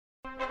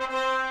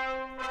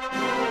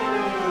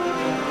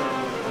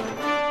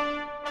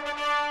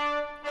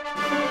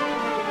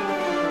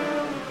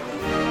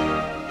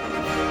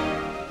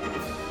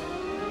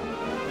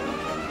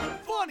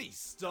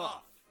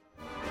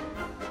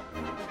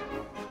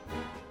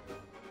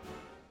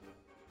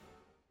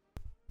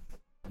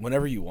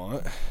Whenever you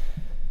want. I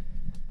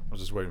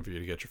was just waiting for you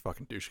to get your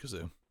fucking douche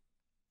kazoo.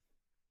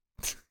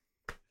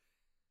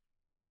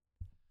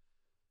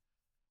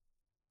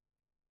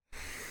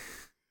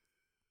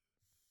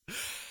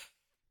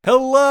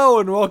 Hello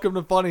and welcome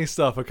to Funny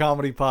Stuff, a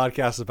comedy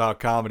podcast about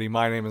comedy.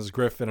 My name is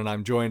Griffin and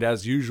I'm joined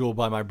as usual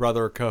by my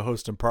brother,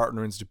 co-host, and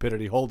partner in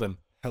stupidity, Holden.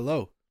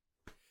 Hello.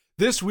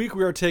 This week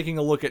we are taking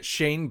a look at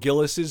Shane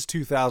Gillis's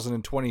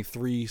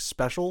 2023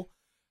 special,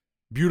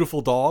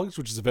 Beautiful Dogs,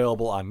 which is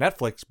available on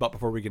Netflix. But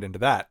before we get into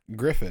that,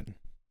 Griffin,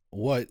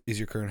 what is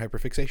your current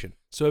hyperfixation?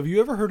 so have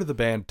you ever heard of the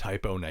band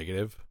Typo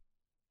Negative?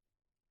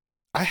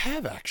 I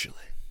have, actually.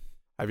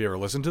 Have you ever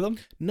listened to them?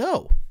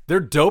 No. They're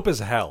dope as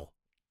hell.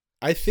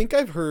 I think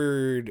I've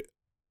heard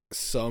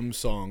some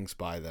songs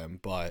by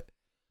them, but...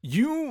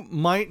 You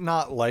might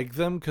not like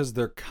them because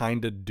they're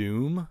kind of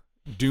doom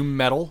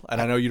metal, and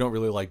I know you don't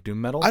really like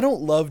doom metal. I don't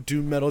love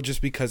doom metal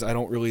just because I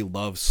don't really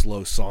love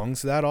slow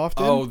songs that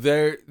often. Oh,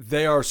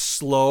 they are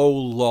slow,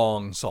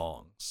 long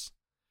songs,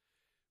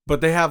 but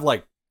they have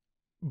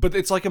but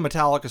it's like a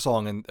Metallica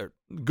song and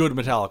good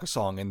Metallica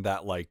song in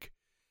that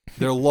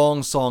their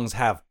long songs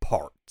have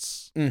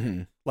parts.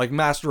 Mm-hmm. Like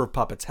Master of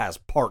Puppets has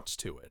parts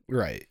to it.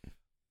 Right.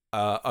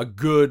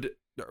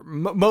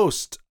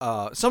 Most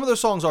some of their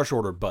songs are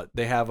shorter, but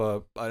they have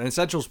an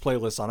essentials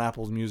playlist on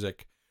Apple's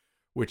Music,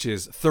 which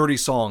is 30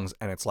 songs,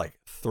 and it's like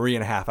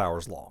 3.5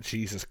 hours long.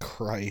 Jesus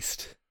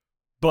Christ.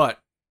 But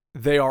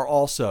they are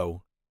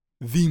also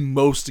the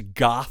most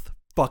goth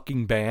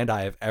fucking band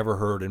I have ever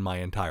heard in my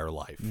entire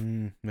life.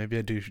 Maybe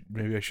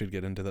I should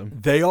get into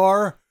them. They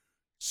are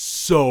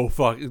so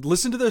fucking...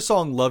 Listen to their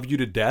song Love You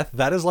to Death.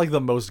 That is like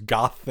the most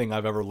goth thing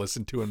I've ever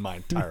listened to in my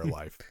entire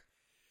life.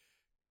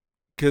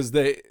 Because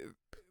their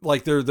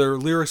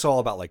lyrics are all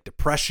about like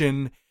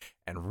depression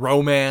and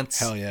romance.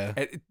 Hell yeah.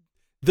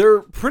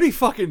 They're pretty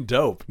fucking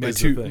dope. My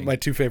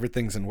two favorite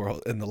things in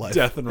the life.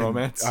 Death and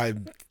romance.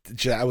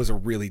 That was a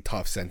really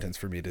tough sentence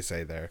for me to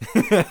say there.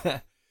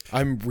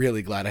 I'm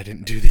really glad I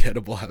didn't do the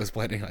edible I was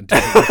planning on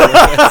doing before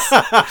this.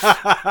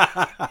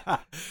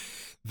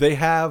 They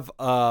have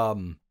a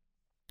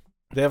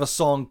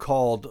song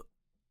called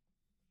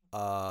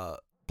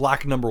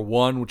Black Number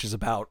One, which is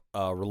about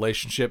a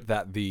relationship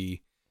that the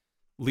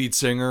lead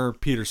singer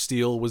Peter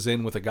Steele was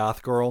in with a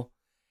goth girl.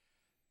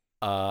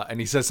 And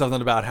he says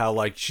something about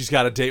how she's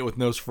got a date with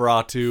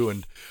Nosferatu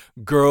and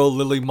girl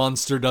Lily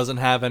Munster doesn't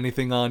have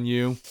anything on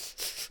you.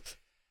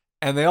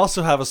 And they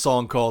also have a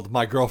song called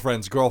My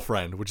Girlfriend's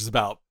Girlfriend, which is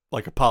about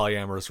a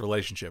polyamorous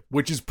relationship,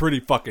 which is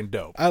pretty fucking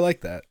dope. I like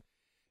that.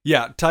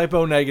 Yeah,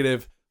 Typo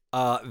Negative.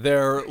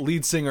 Their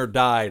lead singer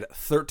died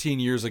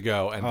 13 years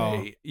ago,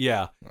 and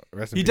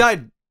he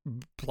died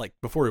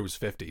before he was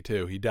 50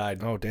 too. He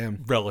died. Oh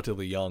damn,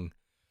 relatively young.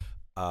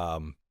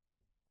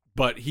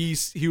 But he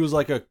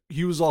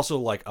was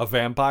also a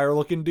vampire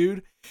looking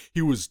dude.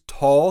 He was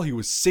tall. He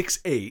was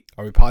 6'8".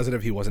 Are we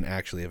positive he wasn't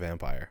actually a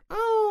vampire?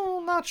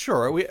 Oh, not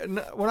sure. We're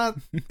not.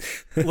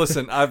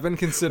 Listen, I've been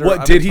considering.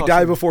 What did he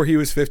die before he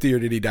was 50, or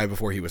did he die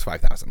before he was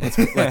 5,000?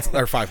 Let's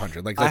or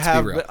 500. Let's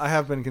be real. I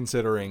have been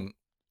considering,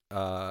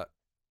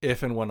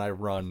 if and when I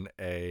run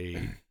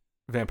a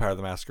Vampire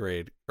the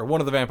Masquerade or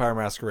one of the Vampire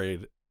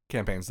Masquerade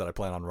campaigns that I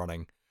plan on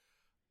running,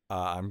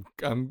 I'm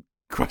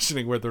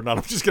questioning whether or not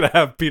I'm just gonna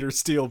have Peter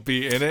Steele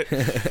be in it,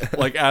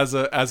 as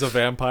a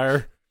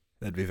vampire.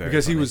 That'd be very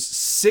because funny. he's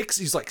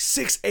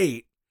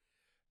 6'8",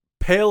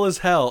 pale as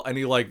hell, and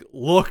he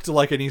looked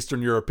like an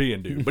Eastern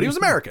European dude, but he was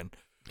American.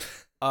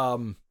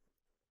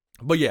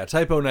 But yeah,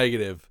 Typo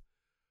Negative,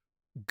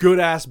 good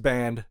ass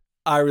band.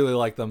 I really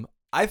like them.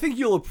 I think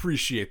you'll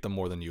appreciate them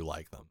more than you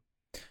like them.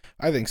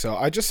 I think so.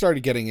 I just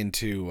started getting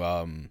into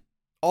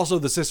also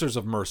the Sisters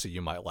of Mercy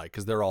you might like,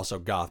 because they're also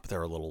goth, but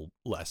they're a little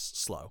less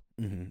slow.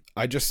 Mm-hmm.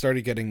 I just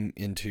started getting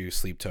into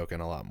Sleep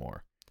Token a lot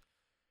more.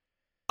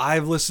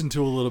 I've listened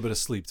to a little bit of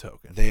Sleep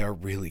Token. They are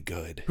really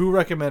good. Who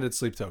recommended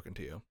Sleep Token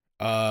to you?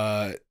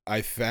 I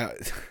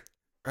found...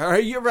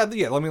 Let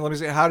me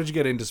say, how did you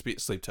get into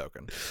Sleep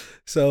Token?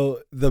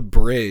 So the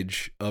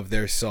bridge of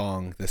their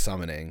song, The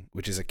Summoning,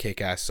 which is a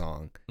kick-ass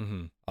song,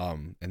 and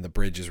the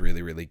bridge is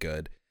really, really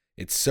good.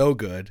 It's so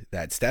good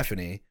that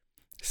Stephanie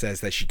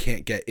says that she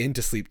can't get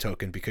into Sleep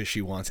Token because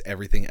she wants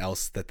everything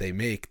else that they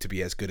make to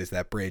be as good as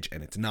that bridge,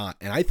 and it's not.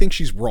 And I think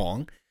she's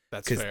wrong.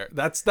 That's fair.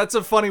 That's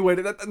a funny way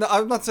to... No,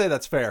 I'm not saying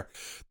that's fair.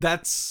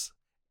 That's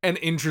an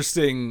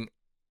interesting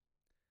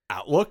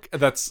outlook.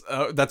 That's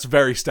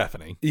very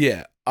Stephanie.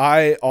 Yeah,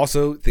 I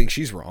also think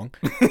she's wrong.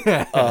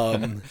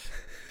 I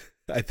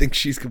think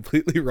she's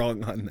completely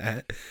wrong on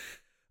that.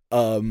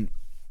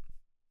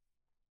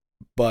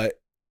 But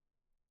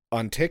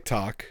on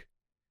TikTok,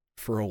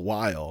 for a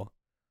while,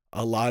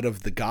 a lot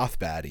of the goth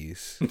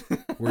baddies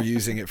were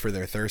using it for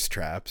their thirst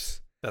traps.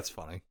 That's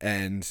funny.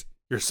 And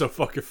you're so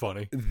fucking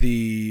funny.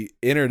 The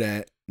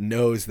internet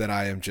knows that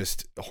I am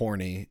just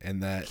horny,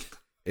 and that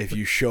if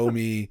you show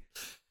me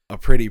a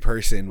pretty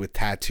person with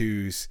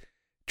tattoos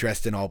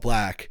dressed in all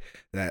black,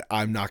 that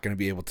I'm not going to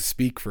be able to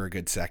speak for a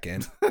good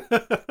second.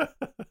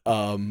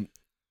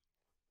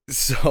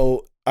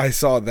 So I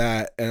saw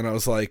that and I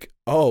was like,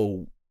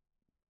 oh,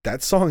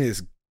 that song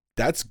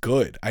that's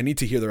good. I need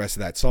to hear the rest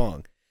of that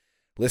song.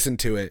 Listen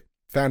to it.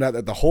 Found out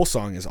that the whole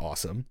song is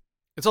awesome.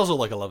 It's also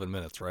like 11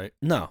 minutes, right?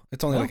 No,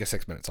 it's only like a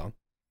 6-minute song.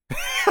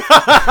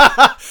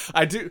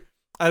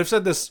 I've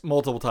said this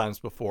multiple times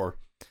before,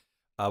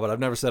 but I've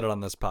never said it on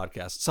this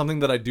podcast. Something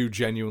that I do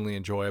genuinely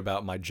enjoy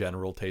about my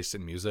general taste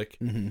in music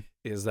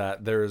is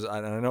that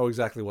and I know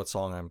exactly what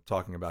song I'm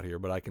talking about here,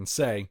 but I can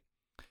say,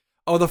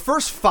 oh, the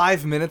first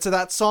 5 minutes of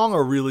that song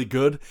are really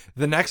good.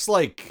 The next,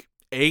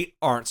 8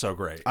 aren't so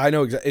great. I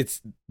know exactly.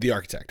 It's The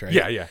Architect, right?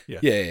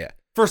 Yeah.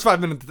 First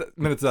 5 minutes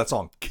of that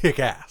song, kick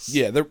ass.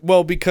 Yeah,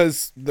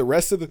 because the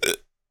rest of the...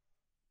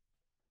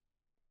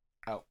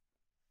 Ow.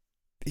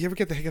 You ever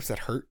get the hiccups that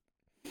hurt?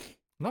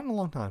 Not in a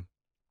long time.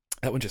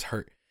 That one just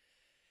hurt.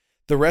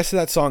 The rest of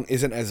that song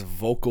isn't as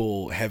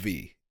vocal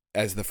heavy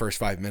as the first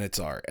 5 minutes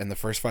are. And the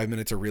first 5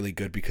 minutes are really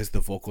good because the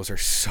vocals are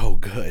so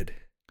good,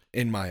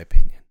 in my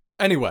opinion.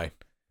 Anyway,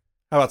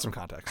 how about some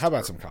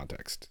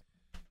context?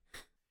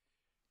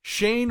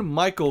 Shane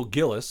Michael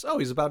Gillis,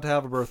 he's about to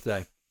have a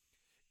birthday,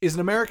 is an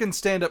American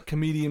stand-up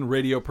comedian,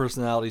 radio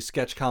personality,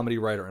 sketch comedy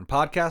writer, and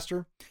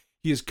podcaster.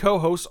 He is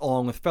co-host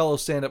along with fellow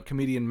stand-up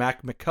comedian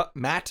Matt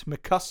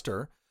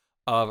McCusker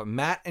of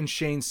Matt and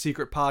Shane's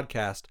Secret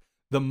Podcast,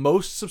 the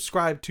most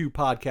subscribed to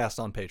podcast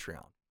on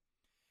Patreon.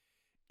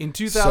 In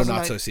 2009, so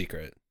not so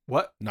secret.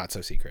 What? Not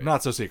so secret.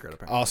 Not so secret,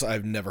 apparently. Also,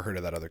 I've never heard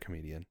of that other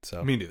comedian.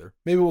 So me neither.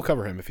 Maybe we'll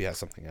cover him if he has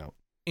something out.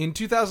 In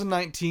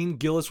 2019,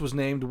 Gillis was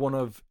named one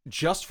of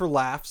Just for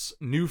Laughs'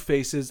 new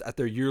faces at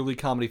their yearly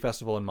comedy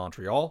festival in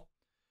Montreal.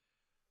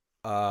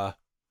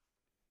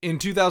 In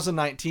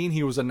 2019,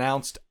 he was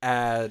announced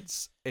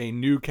as a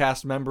new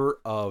cast member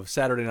of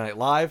Saturday Night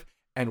Live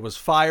and was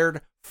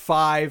fired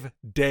 5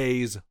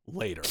 days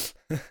later.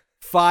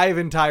 5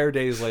 entire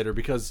days later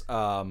because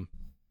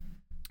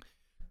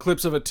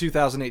clips of a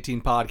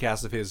 2018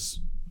 podcast of his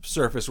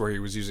surfaced where he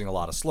was using a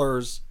lot of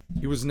slurs.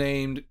 He was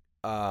named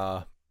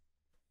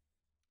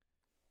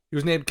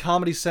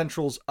Comedy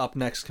Central's Up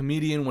Next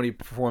comedian when he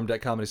performed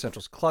at Comedy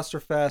Central's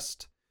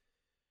Clusterfest.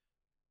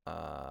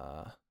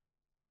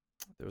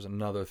 There was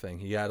another thing.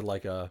 He had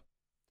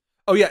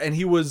and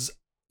he was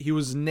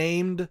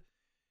named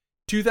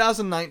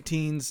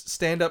 2019's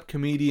Stand-Up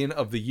Comedian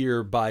of the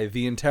Year by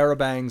the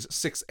Interrobang's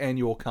 6th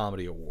Annual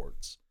Comedy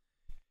Awards.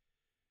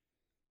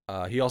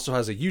 He also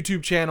has a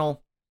YouTube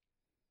channel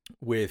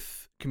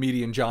with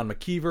comedian John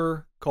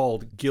McKeever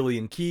called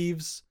Gillian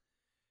Keeves.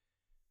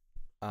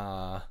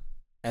 And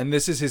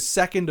this is his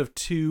second of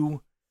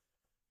 2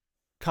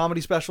 comedy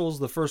specials.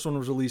 The first one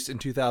was released in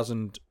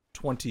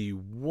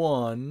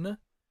 2021,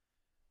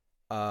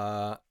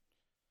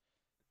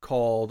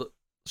 called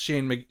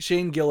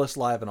Shane Gillis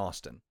Live in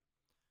Austin.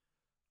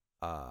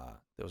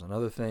 There was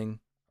another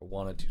thing I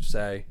wanted to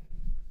say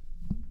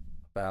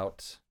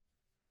about.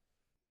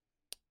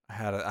 I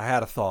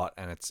had a thought,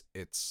 and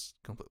it's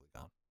completely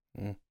gone.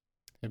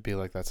 It'd be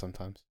like that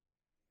sometimes.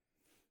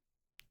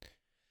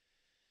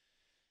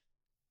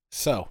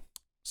 So,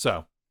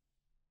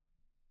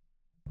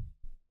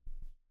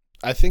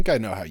 I think I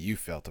know how you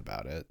felt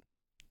about it.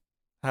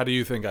 How do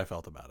you think I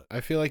felt about it?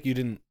 I feel like you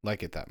didn't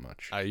like it that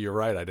much. You're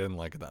right. I didn't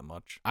like it that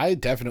much. I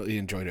definitely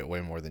enjoyed it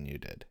way more than you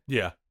did.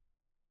 Yeah.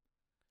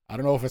 I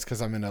don't know if it's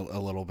because I'm in a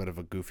little bit of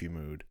a goofy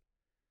mood.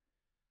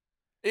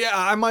 Yeah,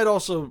 I might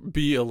also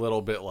be a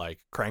little bit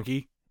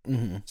cranky.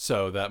 Mm-hmm.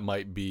 So that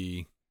might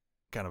be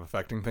kind of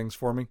affecting things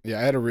for me. Yeah,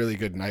 I had a really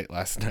good night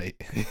last night.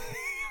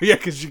 Yeah,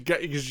 because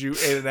you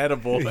ate an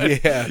edible.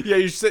 Yeah,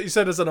 you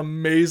sent us an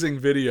amazing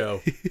video.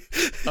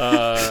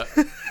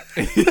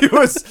 It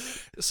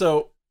was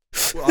so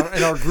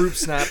in our group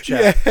Snapchat.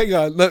 Yeah, hang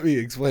on, let me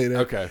explain it.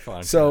 Okay,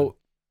 fine. So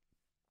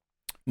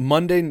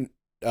Monday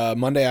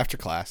after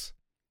class,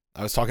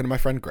 I was talking to my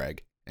friend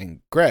Greg, and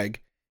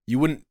Greg, you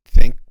wouldn't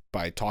think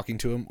by talking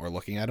to him or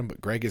looking at him,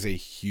 but Greg is a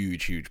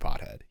huge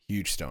pothead,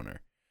 huge stoner.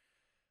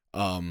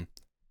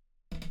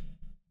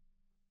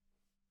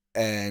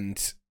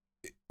 And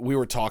we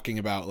were talking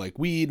about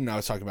weed, and I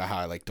was talking about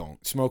how I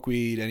don't smoke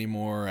weed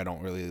anymore. I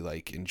don't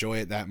really enjoy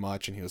it that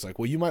much. And he was like,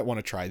 well, you might want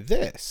to try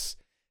this.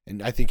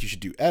 And I think you should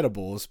do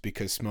edibles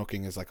because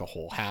smoking is a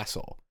whole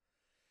hassle.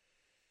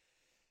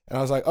 And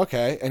I was like,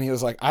 okay. And he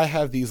was like, I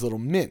have these little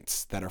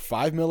mints that are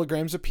 5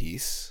 milligrams a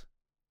piece,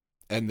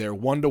 and they're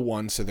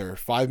 1-to-1. So they're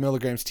 5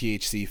 milligrams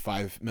THC,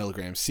 5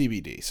 milligrams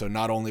CBD. So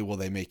not only will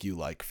they make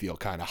you feel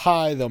kind of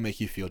high, they'll make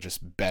you feel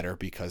just better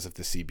because of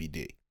the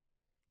CBD.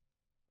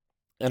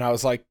 And I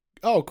was like,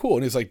 oh, cool.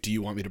 And he was like, do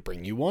you want me to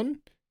bring you one?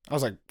 I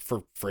was like,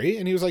 for free?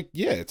 And he was like,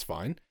 yeah, it's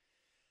fine.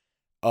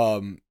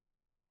 And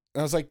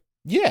I was like,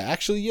 yeah,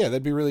 actually, yeah,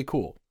 that'd be really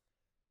cool.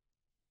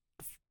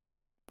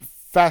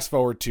 Fast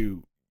forward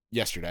to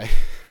yesterday.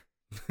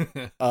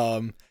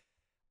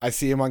 I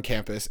see him on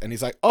campus, and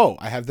he's like, oh,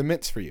 I have the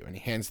mints for you. And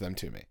he hands them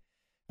to me.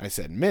 I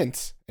said,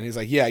 mints? And he's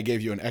like, yeah, I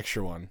gave you an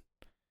extra one.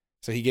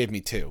 So he gave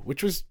me 2,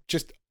 which was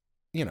just,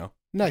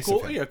 nice cool,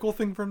 of him. Yeah, cool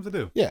thing for him to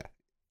do. Yeah.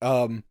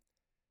 And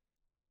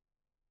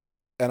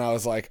I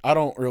was like, I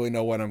don't really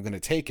know when I'm going to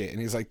take it.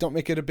 And he's like, don't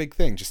make it a big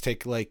thing. Just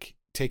take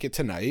it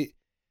tonight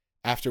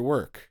after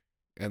work.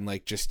 and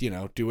like just,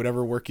 do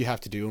whatever work you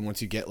have to do. And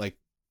once you get like,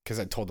 because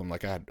I told them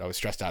like I was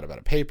stressed out about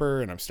a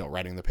paper and I'm still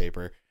writing the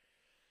paper.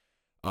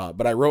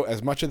 But I wrote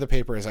as much of the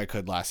paper as I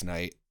could last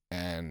night,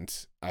 and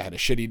I had a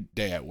shitty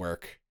day at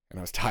work and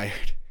I was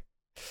tired.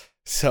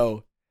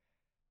 So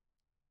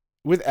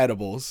with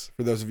edibles,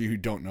 for those of you who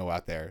don't know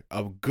out there,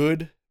 a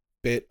good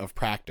bit of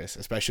practice,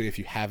 especially if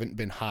you haven't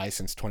been high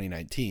since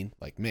 2019,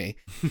 like me,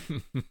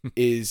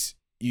 is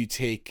you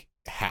take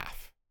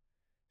half.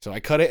 So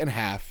I cut it in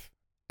half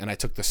and I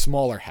took the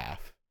smaller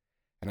half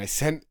and I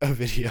sent a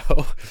video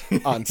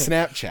on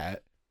Snapchat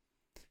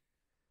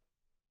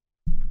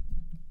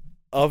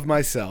of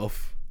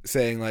myself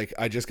saying like,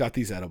 I just got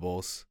these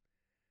edibles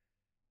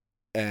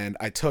and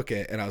I took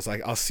it and I was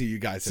like, I'll see you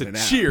guys in an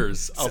hour.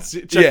 Cheers. I'll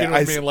check in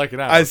with me in like an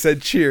hour. I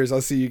said, cheers.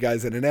 I'll see you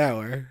guys in an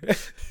hour.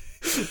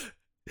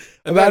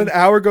 About an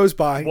hour goes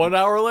by. 1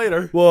 hour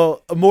later.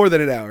 Well, more than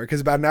an hour,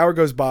 because about an hour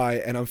goes by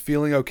and I'm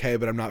feeling okay,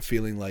 but I'm not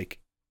feeling like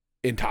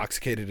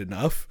intoxicated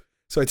enough.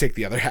 So I take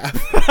the other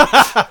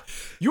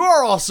half. You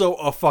are also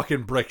a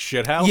fucking brick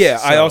shithouse. Yeah,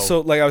 so. I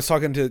also, like, I was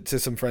talking to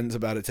some friends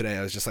about it today.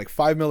 I was just like,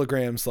 5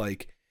 milligrams,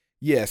 like,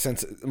 yeah,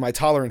 since my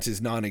tolerance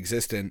is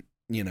non-existent,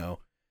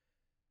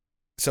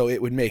 so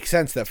it would make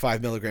sense that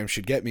 5 milligrams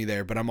should get me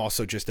there, but I'm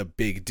also just a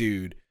big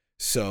dude,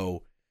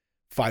 so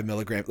 5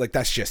 milligrams, like,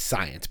 that's just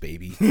science,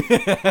 baby.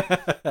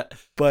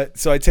 But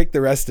so I take the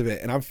rest of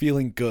it and I'm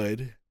feeling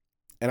good.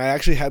 And I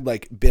actually had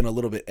like been a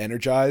little bit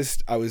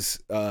energized. I was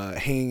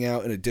hanging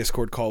out in a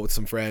Discord call with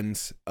some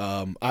friends.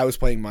 I was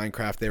playing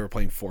Minecraft. They were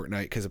playing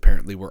Fortnite because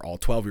apparently we're all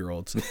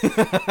 12-year-olds.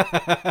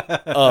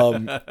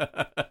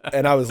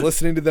 And I was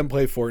listening to them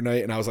play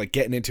Fortnite and I was like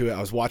getting into it.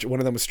 I was watching, one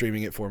of them was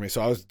streaming it for me.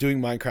 So I was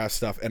doing Minecraft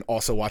stuff and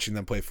also watching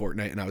them play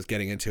Fortnite, and I was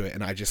getting into it.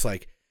 And I just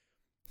like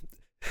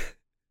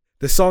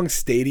the song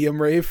Stadium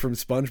Rave from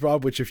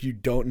SpongeBob, which if you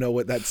don't know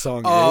what that song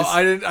is.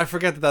 I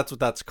forget that that's what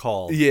that's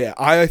called. Yeah,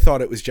 I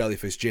thought it was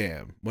Jellyfish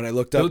Jam. When I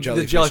looked up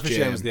Jellyfish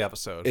Jam is the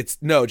episode.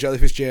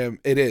 Jellyfish Jam,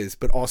 it is,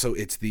 but also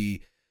it's the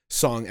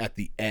song at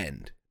the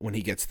end when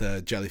he gets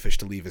the jellyfish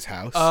to leave his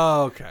house.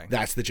 Oh, okay.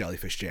 That's the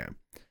Jellyfish Jam.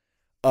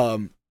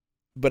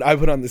 But I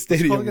put on the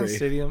Stadium Rave.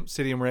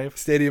 Stadium Rave?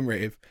 Stadium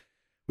Rave,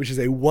 which is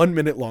a 1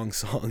 minute long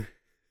song.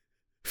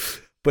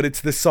 But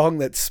it's the song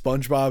that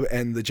SpongeBob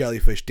and the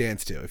jellyfish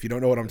dance to. If you don't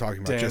know what I'm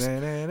talking about, just yeah,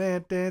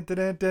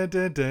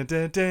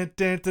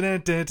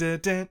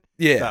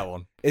 that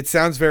one. It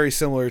sounds very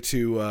similar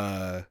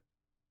to.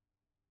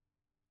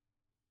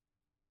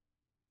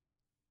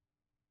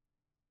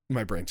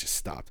 My brain just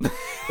stopped.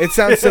 It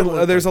sounds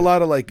similar. There's a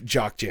lot of like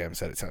jock jams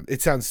that it sounds.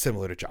 It sounds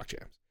similar to jock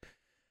jams.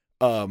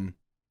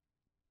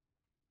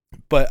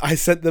 But I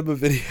sent them a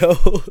video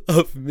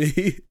of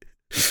me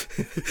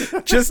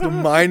just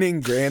mining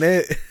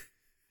granite.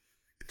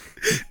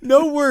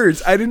 No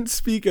words. I didn't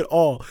speak at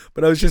all,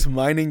 but I was just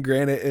mining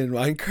granite in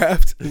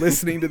Minecraft,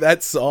 listening to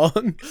that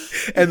song,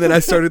 and then I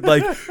started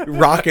like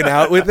rocking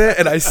out with it,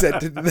 and I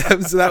sent it to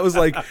them. So that was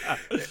like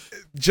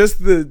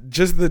just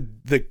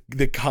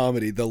the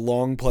comedy, the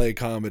long play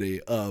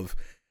comedy of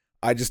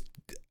I just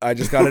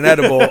got an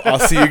edible. I'll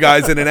see you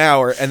guys in an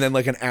hour, and then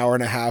like an hour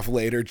and a half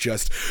later,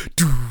 just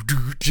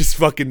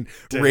fucking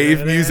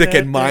rave music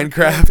and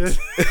Minecraft.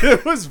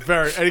 It was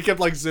and he kept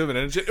like zooming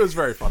in. It was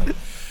very funny.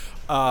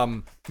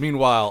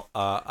 Meanwhile,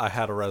 I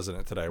had a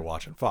resident today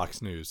watching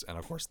Fox News, and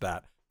of course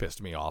that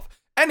pissed me off.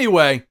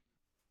 Anyway,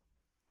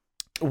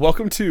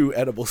 welcome to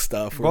Edible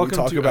Stuff, where we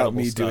talk about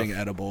me doing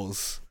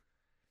edibles.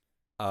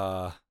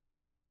 Did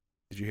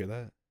you hear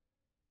that?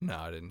 No,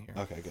 I didn't hear.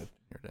 Okay, good.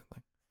 Hear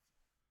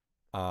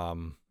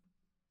anything.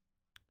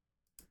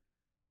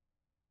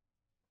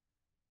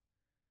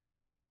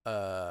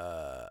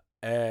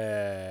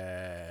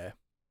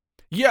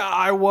 Yeah,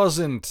 I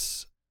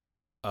wasn't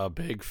a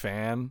big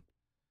fan.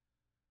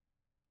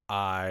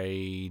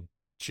 I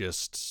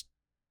just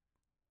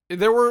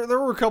there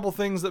were a couple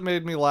things that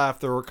made me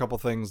laugh. There were a couple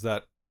things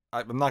that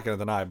I'm not going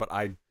to deny, but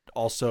I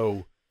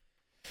also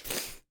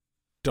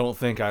don't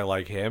think I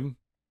like him.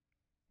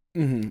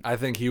 Mm-hmm. I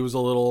think he was a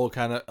little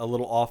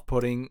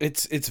off-putting.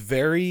 It's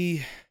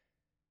very,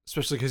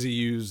 especially because he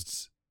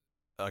used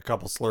a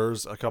couple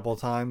slurs a couple of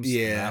times.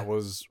 Yeah, that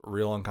was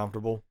real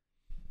uncomfortable.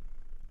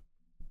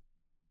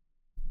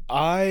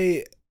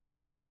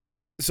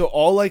 So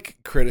all like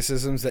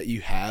criticisms that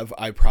you have,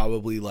 I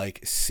probably like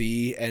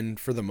see and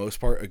for the most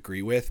part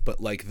agree with, but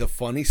like the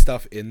funny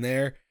stuff in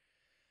there,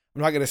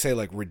 I'm not going to say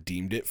like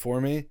redeemed it for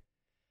me,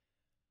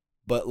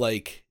 but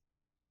like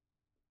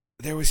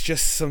there was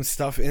just some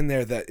stuff in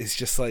there that is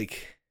just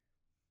like,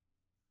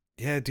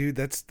 yeah, dude,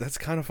 that's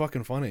kind of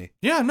fucking funny.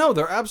 Yeah, no,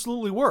 there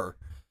absolutely were.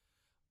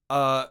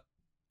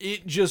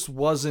 It just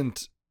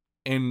wasn't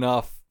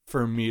enough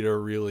for me to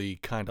really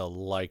kind of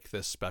like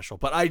this special,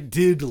 but I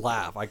did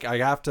laugh. I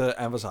have to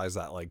emphasize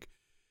that, like,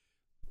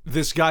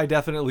 this guy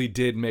definitely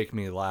did make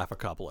me laugh a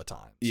couple of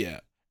times. Yeah,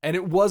 and I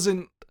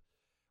wasn't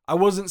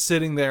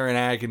sitting there in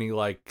agony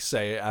like,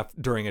 say,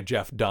 during a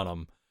Jeff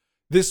Dunham.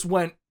 This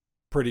went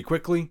pretty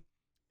quickly.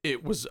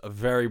 It was a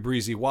very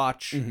breezy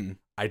watch. Mm-hmm.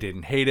 I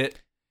didn't hate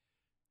it.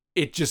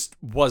 It just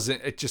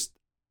wasn't. It just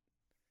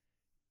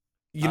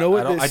You know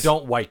what? I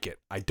don't like it.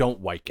 I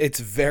don't like it. It's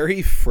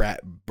very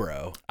frat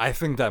bro. I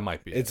think that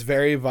might be It's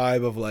very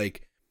vibe of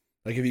like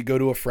if you go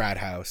to a frat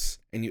house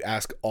and you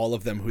ask all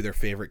of them who their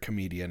favorite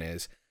comedian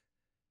is,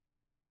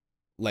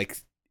 like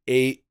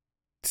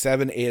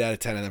 7, 8 out of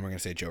 10 of them are going to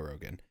say Joe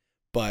Rogan.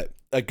 But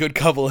a good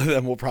couple of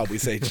them will probably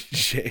say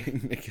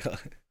Shane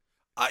McKellen.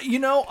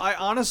 I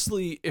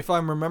honestly, if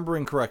I'm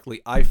remembering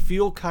correctly, I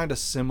feel kind of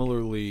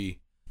similarly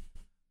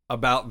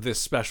about this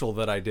special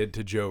that I did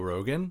to Joe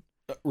Rogan.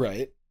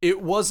 Right.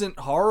 It wasn't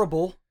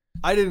horrible.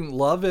 I didn't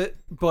love it,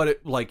 but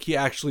it, like, he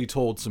actually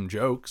told some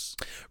jokes.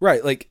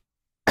 Right, like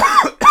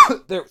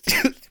there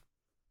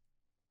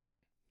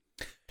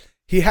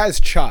he has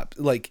chops.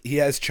 Like he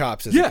has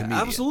chops as a comedian.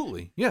 Yeah,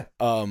 absolutely. Yeah.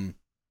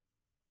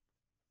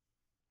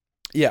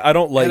 Yeah, I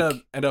don't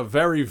like and a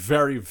very,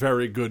 very,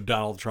 very good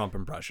Donald Trump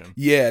impression.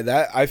 Yeah,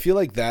 that I feel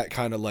like that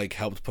kind of like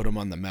helped put him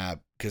on the map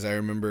because I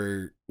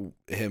remember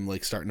him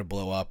like starting to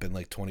blow up in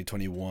like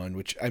 2021,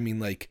 which I mean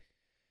like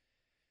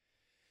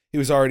he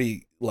was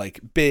already like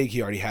big,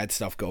 he already had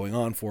stuff going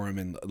on for him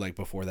and like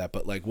before that,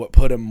 but like what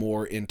put him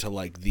more into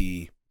like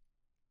the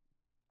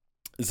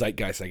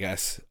zeitgeist, I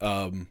guess,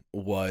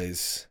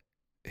 was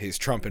his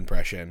Trump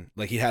impression.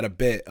 Like he had a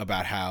bit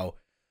about how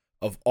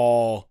of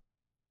all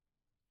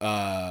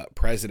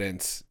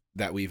presidents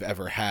that we've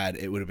ever had,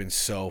 it would have been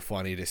so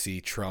funny to see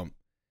Trump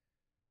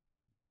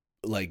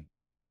like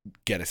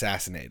get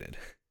assassinated.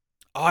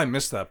 Oh, I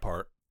missed that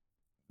part.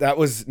 That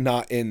was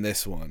not in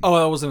this one. Oh,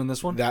 that wasn't in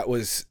this one? That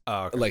was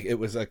okay. Like it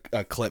was a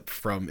clip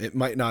from, it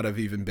might not have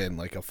even been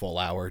like a full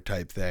hour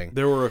type thing.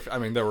 There were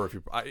a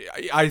few.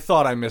 I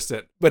thought I missed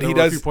it, but there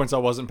were a few points I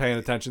wasn't paying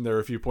attention. There were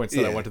a few points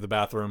that I went to the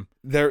bathroom.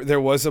 There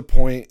was a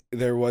point.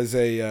 There was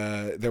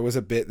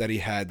a bit that he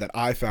had that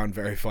I found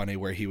very funny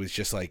where he was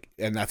just like,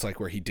 and that's like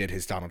where he did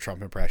his Donald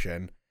Trump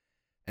impression,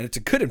 and it's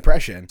a good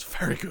impression. It's a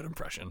very good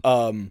impression.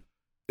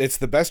 It's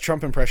the best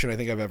Trump impression I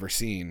think I've ever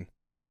seen.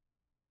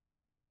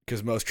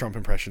 Because most Trump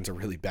impressions are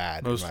really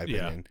bad, in my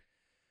opinion.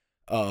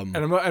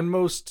 And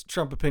most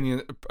Trump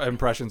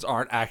impressions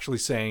aren't actually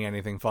saying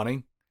anything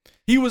funny.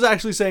 He was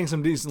actually saying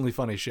some decently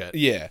funny shit.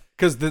 Yeah.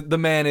 Because the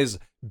man is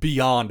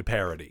beyond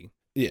parody.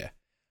 Yeah.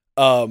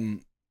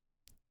 But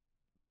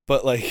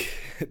like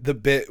the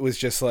bit was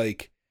just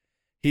like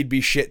he'd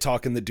be shit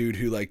talking the dude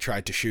who like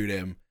tried to shoot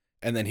him,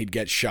 and then he'd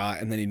get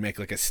shot, and then he'd make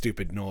like a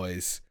stupid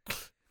noise,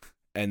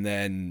 and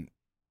then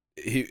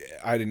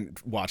I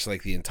didn't watch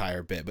like the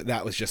entire bit, but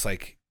that was just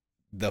like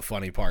the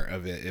funny part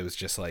of it. It was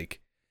just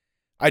like,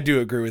 I do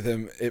agree with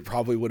him. It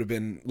probably would have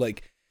been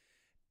like,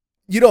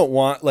 you don't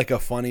want like a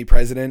funny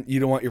president.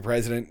 You don't want your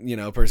president,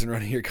 person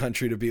running your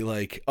country to be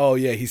like, oh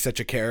yeah, he's such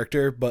a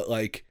character. But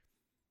like,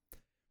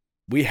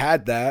 we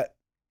had that.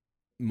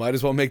 Might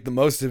as well make the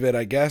most of it,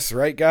 I guess.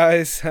 Right,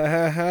 guys? We're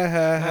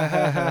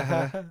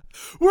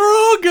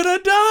all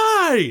gonna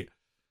die!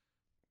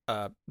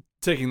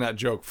 Taking that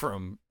joke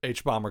from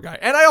H Bomber Guy.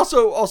 And I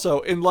also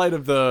in light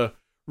of the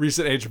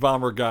recent H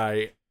Bomber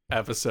Guy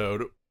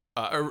episode,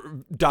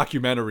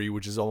 documentary,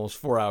 which is almost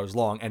 4 hours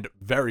long and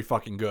very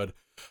fucking good,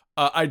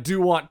 I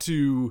do want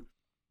to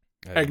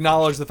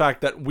acknowledge the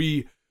fact that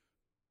whenever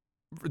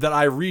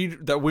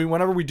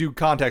we do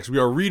context, we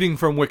are reading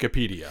from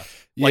Wikipedia.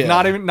 Like,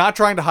 not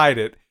trying to hide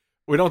it.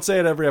 We don't say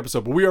it every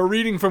episode, but we are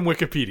reading from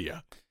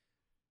Wikipedia.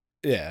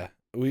 Yeah.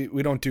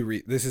 We don't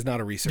do this is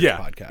not a research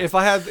podcast. If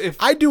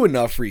I do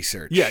enough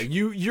research. Yeah,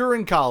 you're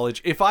in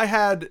college.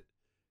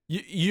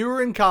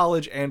 You're in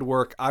college and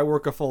work. I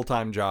work a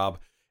full-time job.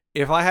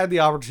 If I had the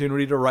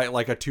opportunity to write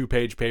like a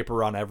 2-page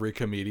paper on every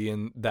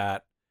comedian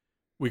that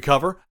we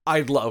cover,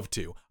 I'd love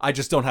to. I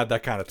just don't have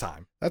that kind of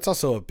time. That's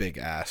also a big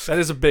ask. That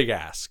is a big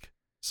ask.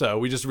 So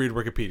we just read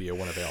Wikipedia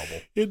when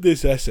available. In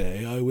this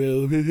essay, I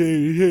will.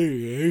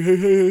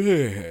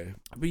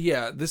 But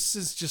yeah, this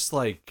is just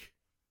like,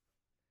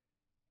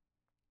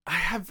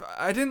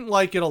 I didn't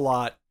like it a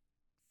lot,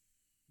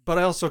 but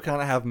I also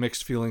kind of have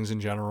mixed feelings in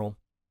general.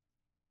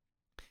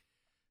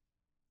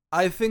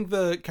 I think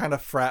the kind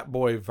of frat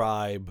boy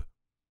vibe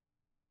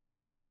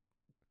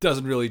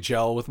doesn't really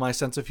gel with my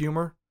sense of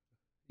humor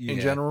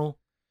in general.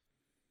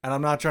 And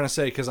I'm not trying to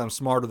say because I'm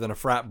smarter than a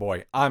frat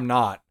boy. I'm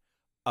not.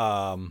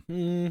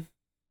 Depends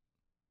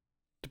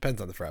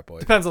on the frat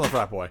boy. Depends on the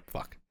frat boy.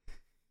 Fuck.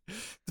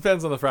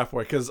 Depends on the frat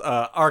boy, because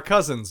our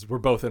cousins were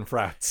both in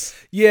frats.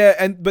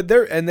 Yeah, but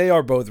they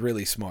are both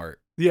really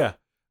smart. Yeah,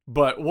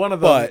 but one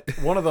of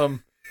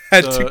them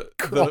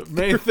the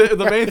main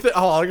thing.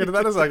 Oh, I'll get to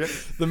that in a second.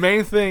 The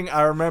main thing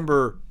I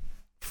remember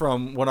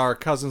from when our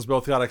cousins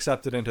both got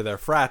accepted into their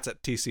frats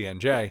at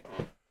TCNJ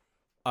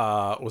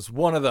was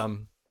one of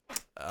them,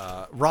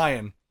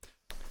 Ryan,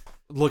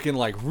 looking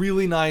like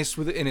really nice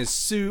in his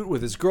suit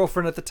with his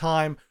girlfriend at the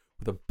time,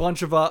 with a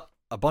bunch of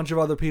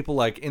other people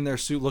like in their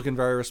suit looking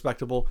very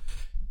respectable.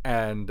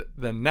 And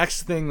the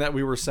next thing that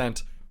we were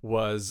sent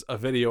was a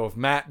video of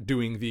Matt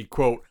doing the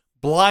quote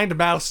blind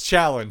mouse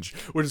challenge,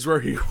 which is where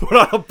he put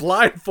on a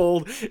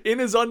blindfold in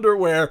his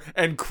underwear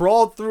and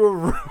crawled through a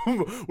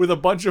room with a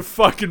bunch of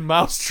fucking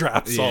mouse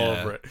traps all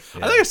over it.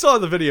 Yeah. I think I saw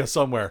the video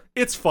somewhere.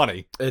 It's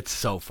funny. It's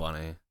so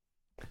funny.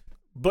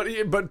 But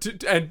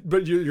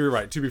you're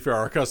right. To be fair,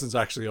 our cousins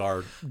actually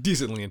are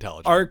decently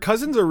intelligent. Our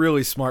cousins are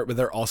really smart, but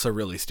they're also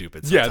really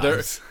stupid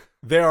sometimes. Yeah,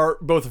 they are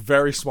both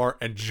very smart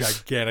and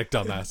gigantic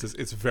dumbasses.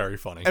 It's very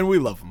funny. And we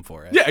love them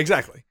for it. Yeah,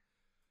 exactly.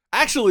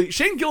 Actually,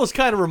 Shane Gillis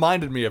kind of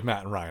reminded me of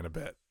Matt and Ryan a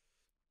bit.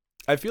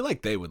 I feel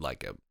like they would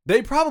like him.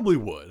 They probably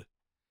would.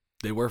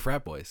 They were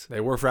frat boys.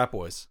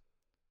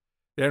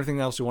 Anything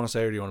else you want to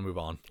say, or do you want to move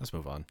on? Let's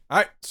move on. All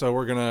right, so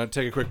we're going to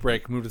take a quick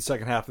break, move to the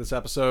second half of this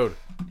episode.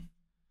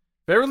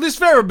 Favorite, least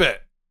favorite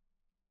bit.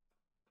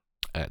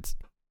 Ads.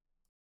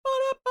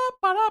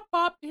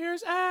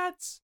 Here's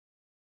ads.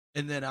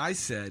 And then I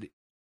said,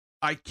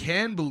 I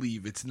can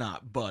believe it's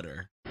not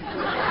butter.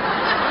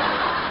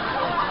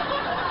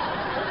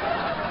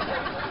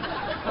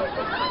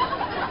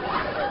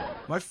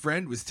 My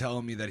friend was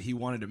telling me that he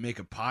wanted to make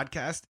a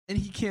podcast and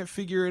he can't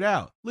figure it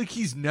out. Like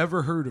he's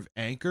never heard of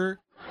Anchor.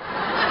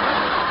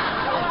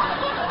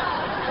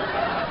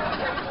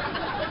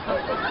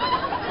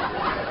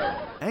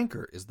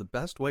 Anchor is the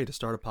best way to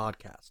start a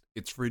podcast.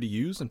 It's free to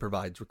use and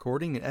provides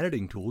recording and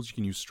editing tools you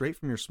can use straight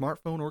from your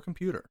smartphone or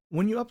computer.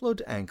 When you upload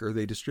to Anchor,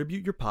 they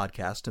distribute your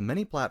podcast to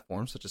many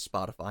platforms such as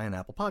Spotify and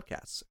Apple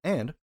Podcasts.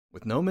 And,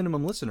 with no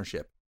minimum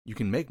listenership, you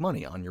can make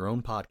money on your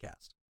own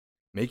podcast.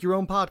 Make your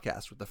own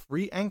podcast with the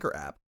free Anchor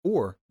app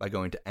or by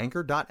going to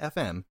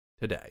anchor.fm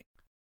today.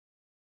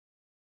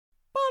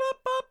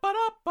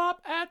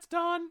 Ads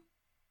done.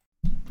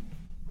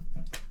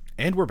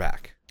 And we're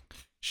back.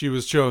 She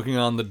was choking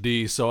on the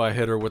D, so I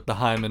hit her with the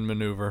Hyman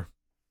maneuver.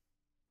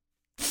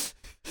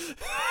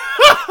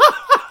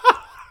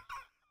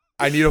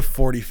 I need a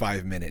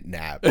 45-minute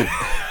nap.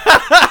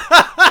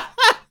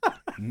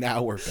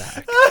 Now we're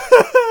back.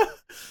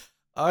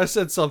 I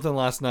said something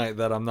last night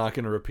that I'm not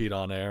going to repeat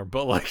on air,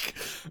 but like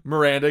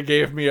Miranda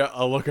gave me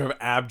a look of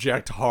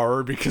abject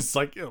horror because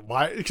like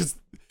why? Because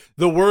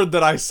the word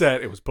that I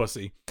said, it was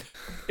pussy,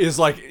 is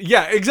like,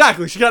 yeah,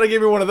 exactly. She kind of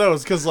gave me one of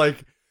those because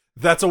like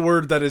that's a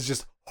word that is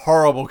just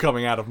horrible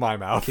coming out of my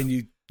mouth. Can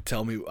you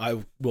tell me? I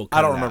don't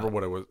remember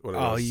what it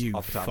was. You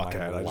off the top of my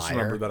head. fucking I just liar.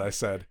 remember that I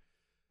said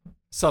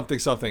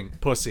something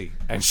pussy,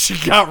 and she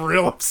got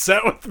real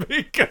upset with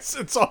me because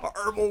it's a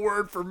horrible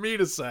word for me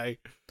to say.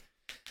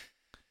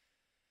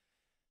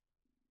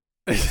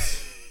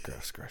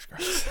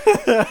 Gross.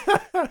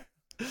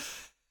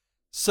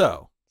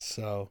 So,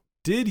 So,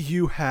 did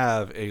you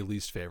have a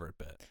least favorite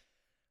bit?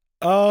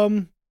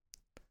 I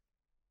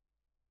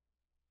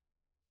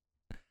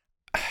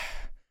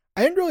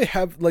didn't really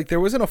have, like, there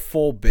wasn't a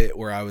full bit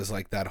where I was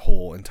like, that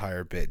whole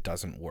entire bit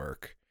doesn't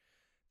work.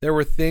 There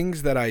were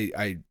things that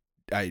I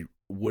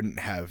wouldn't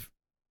have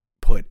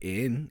put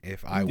in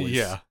if I was,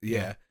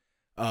 Yeah.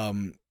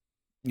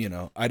 You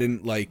know, I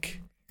didn't like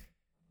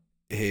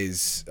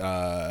his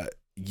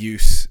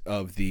use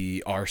of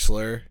the R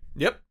slur.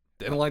 Yep.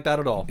 Didn't like that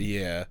at all.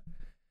 Yeah.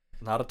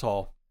 Not at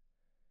all.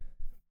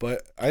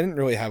 But I didn't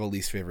really have a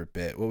least favorite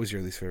bit. What was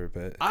your least favorite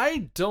bit?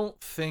 I don't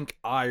think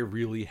I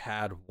really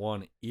had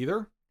one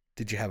either.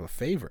 Did you have a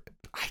favorite?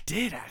 I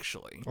did,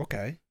 actually.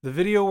 Okay. The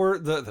video where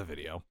the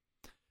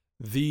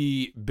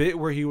bit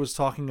where he was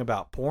talking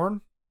about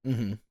porn,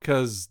 Mm-hmm.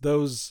 because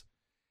those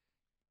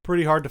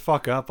pretty hard to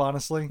fuck up,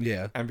 honestly.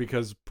 Yeah. And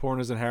because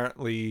porn is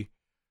inherently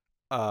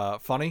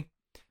funny,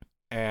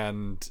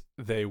 and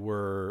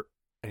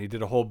he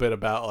did a whole bit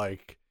about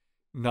like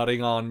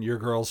nutting on your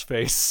girl's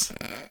face.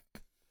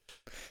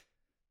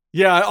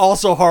 Yeah,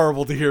 also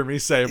horrible to hear me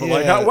say, but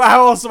like, Yeah.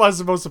 how else am I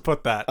supposed to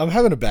put that? I'm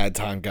having a bad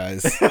time,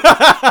 guys.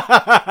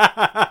 I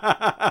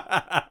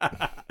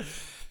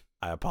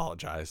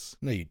apologize.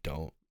 No, you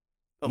don't.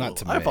 A Not little.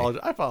 to me. I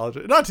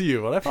apologize. Not to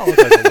you, but I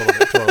apologize a little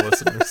bit to our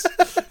listeners.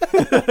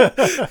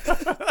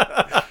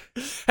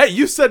 Hey,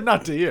 you said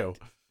not to you.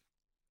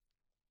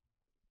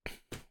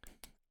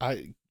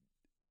 I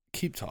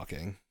keep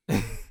talking.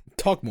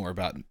 Talk more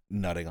about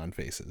nutting on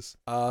faces.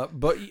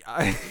 But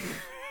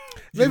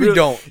Maybe really,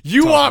 don't.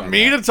 You talk want about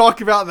me that. to talk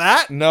about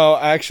that? No,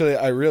 actually,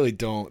 I really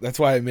don't. That's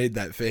why I made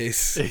that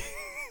face.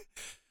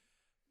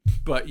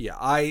 But yeah,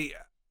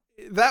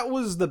 that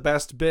was the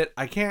best bit.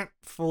 I can't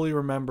fully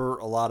remember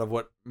a lot of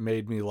what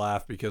made me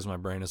laugh because my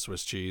brain is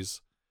Swiss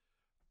cheese.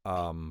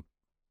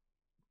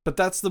 But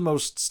that's the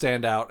most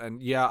standout.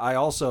 And yeah, I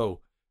also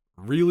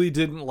really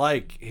didn't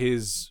like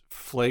his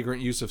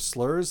flagrant use of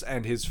slurs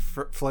and his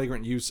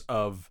flagrant use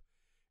of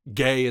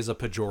gay as a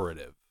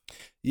pejorative.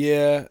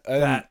 Yeah.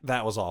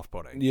 That was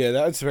off-putting. Yeah,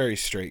 that's very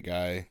straight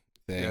guy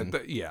thing.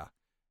 Yeah.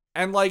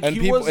 And like And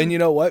he people, wasn't- and you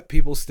know what?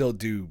 People still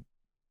do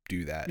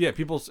that. Yeah,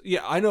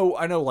 I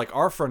know like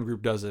our friend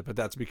group does it, but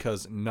that's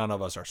because none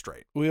of us are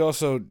straight. We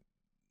also,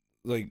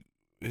 like,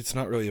 it's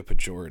not really a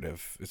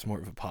pejorative. It's more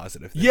of a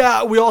positive thing.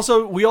 Yeah, we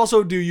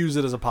also do use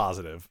it as a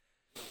positive.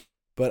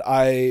 But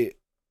I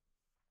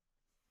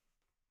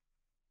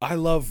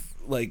love,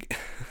 like,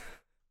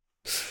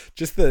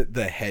 just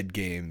the head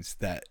games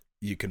that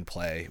you can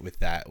play with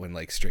that when,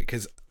 like, straight,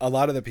 because a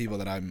lot of the people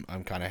that I'm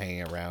kind of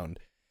hanging around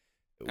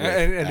with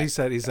And he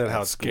said how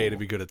at it's gay to school.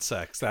 be good at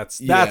sex.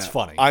 That's Yeah,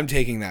 funny. I'm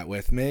taking that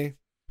with me,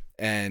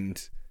 and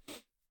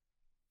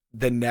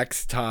the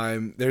next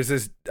time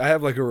I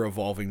have like a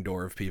revolving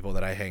door of people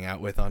that I hang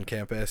out with on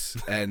campus,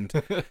 and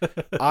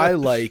I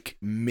like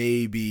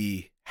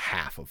maybe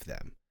half of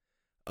them.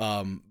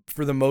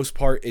 For the most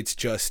part, it's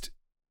just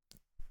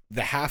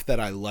the half that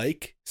I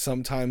like.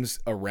 Sometimes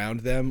around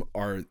them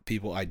are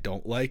people I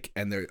don't like,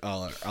 and there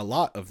are a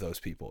lot of those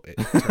people, it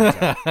turns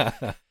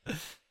out.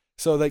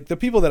 So like the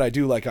people that I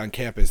do like on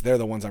campus, they're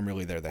the ones I'm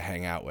really there to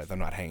hang out with. I'm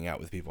not hanging out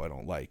with people I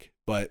don't like.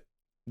 But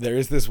there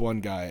is this one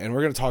guy, and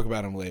we're going to talk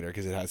about him later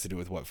because it has to do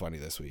with What Funny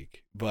this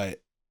week.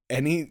 But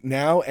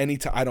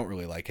anytime, I don't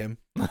really like him.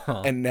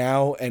 And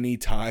now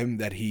anytime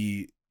that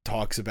he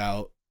talks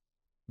about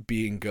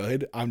being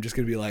good, I'm just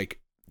going to be like,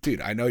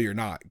 dude, I know you're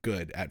not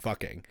good at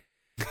fucking.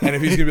 And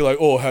if he's going to be like,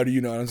 oh, how do you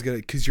know? I'm just going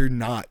to, because you're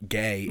not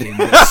gay in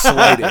the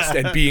slightest.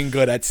 And being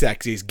good at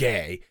sex is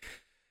gay.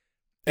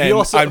 And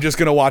I'm just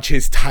going to watch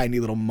his tiny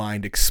little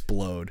mind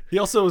explode. He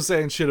also was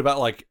saying shit about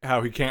like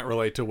how he can't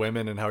relate to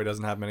women and how he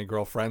doesn't have many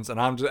girlfriends. And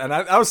I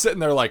was sitting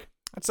there like,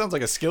 that sounds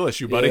like a skill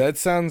issue, buddy. Yeah, that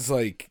sounds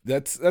like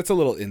that's a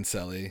little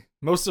incel-y.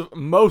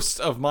 Most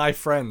of my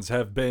friends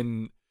have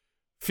been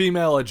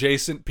female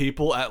adjacent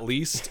people at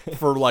least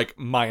for like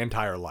my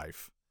entire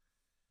life.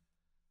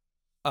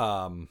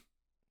 What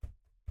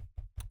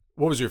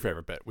was your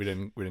favorite bit? We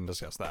didn't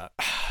discuss that.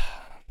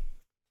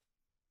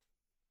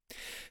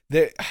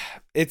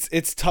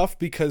 It's tough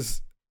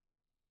because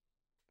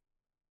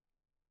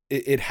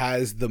it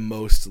has the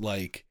most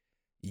like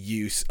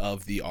use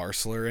of the R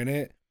slur in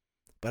it,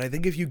 but I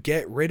think if you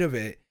get rid of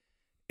it,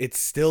 it's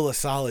still a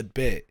solid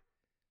bit,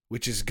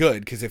 which is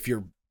good because if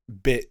your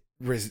bit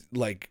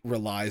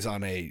relies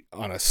on a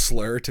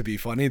slur to be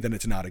funny, then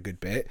it's not a good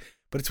bit.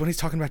 But it's when he's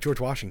talking about George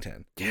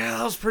Washington. Yeah,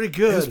 that was pretty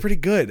good. It was pretty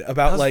good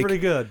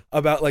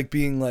about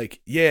being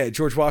like, yeah,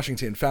 George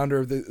Washington, founder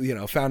of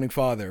the, founding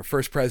father,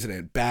 first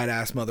president,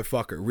 badass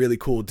motherfucker, really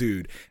cool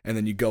dude. And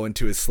then you go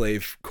into his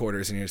slave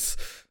quarters and you're just,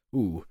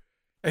 ooh.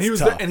 And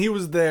he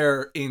was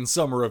there in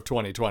summer of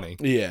 2020.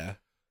 Yeah.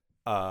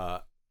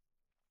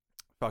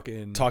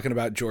 Fucking talking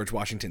about George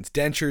Washington's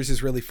dentures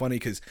is really funny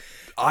because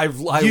I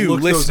looked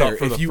those up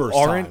for the first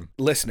time.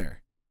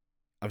 Listener,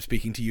 I'm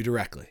speaking to you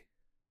directly,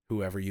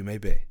 whoever you may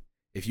be.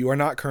 If you are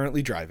not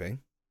currently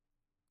driving,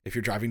 if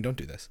you're driving, don't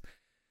do this.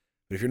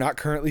 But if you're not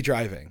currently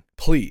driving,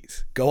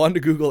 please go onto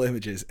Google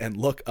Images and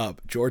look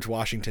up George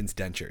Washington's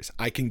dentures.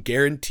 I can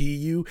guarantee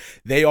you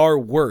they are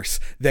worse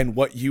than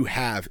what you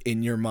have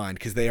in your mind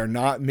because they are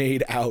not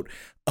made out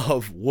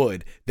of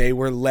wood. They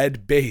were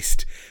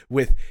lead-based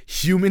with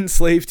human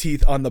slave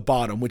teeth on the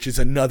bottom, which is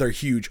another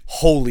huge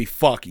holy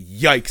fuck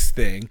yikes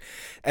thing.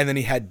 And then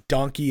he had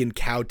donkey and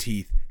cow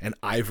teeth and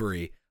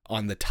ivory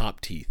on the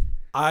top teeth.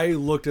 I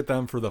looked at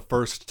them for the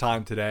first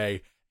time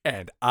today,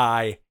 and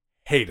I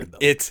hated them.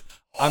 It's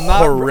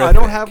horrific. I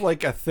don't have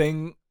like a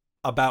thing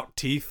about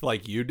teeth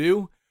like you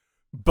do,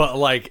 but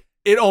like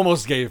it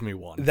almost gave me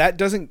one. That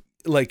doesn't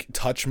like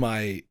touch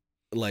my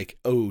like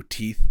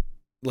teeth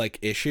like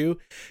issue.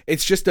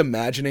 It's just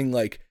imagining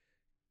like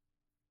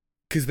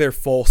because they're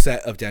full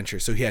set of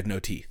dentures, so he had no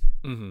teeth.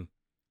 Mm-hmm.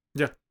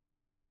 Yeah,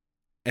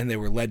 and they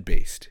were lead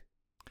based.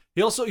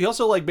 He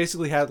also like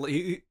basically had.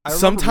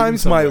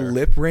 Sometimes my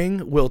lip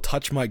ring will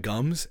touch my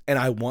gums, and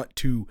I want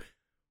to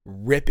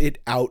rip it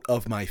out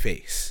of my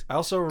face.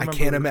 I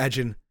can't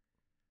imagine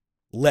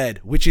lead,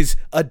 which is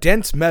a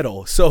dense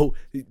metal, so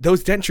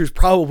those dentures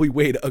probably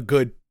weighed a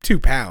good 2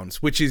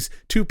 pounds, which is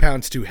 2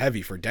 pounds too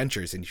heavy for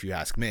dentures, if you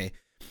ask me.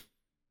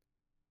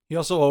 He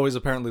also always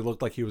apparently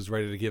looked like he was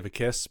ready to give a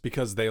kiss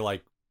because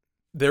they're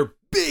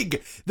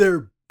big.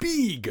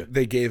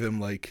 They gave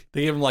him like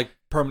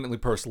permanently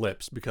pursed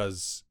lips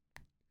because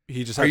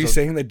he just. Are you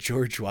saying that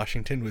George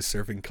Washington was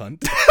serving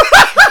cunt?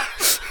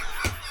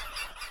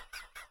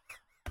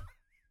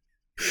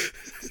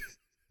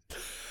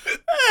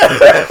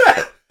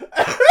 I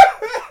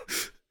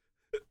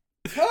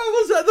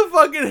almost had the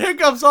fucking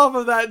hiccups off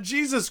of that.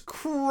 Jesus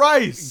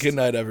Christ. Good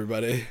night,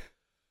 everybody.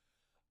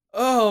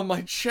 Oh,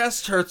 my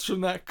chest hurts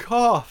from that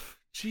cough.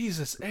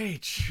 Jesus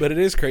H. But it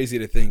is crazy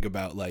to think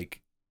about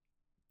like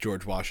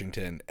George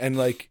Washington and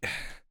like,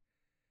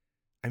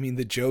 I mean,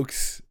 the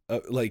jokes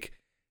like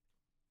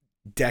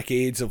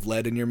decades of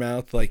lead in your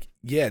mouth, like,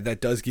 yeah, that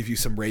does give you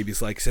some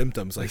rabies-like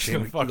symptoms, like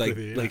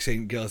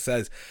Shane Gill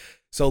says.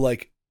 So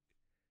like,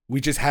 we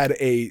just had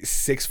a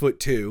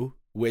 6'2",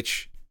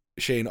 which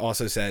Shane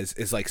also says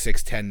is like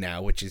 6'10"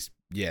 now, which is,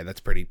 yeah, that's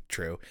pretty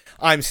true.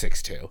 I'm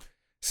 6'2",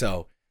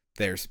 so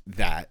there's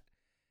that.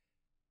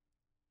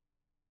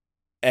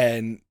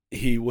 And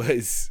he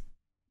was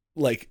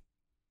like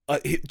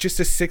just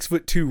a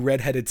 6'2"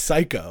 redheaded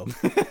psycho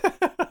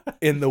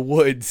in the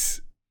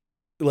woods,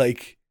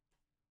 like.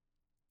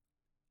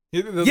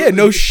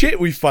 No shit,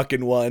 we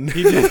fucking won.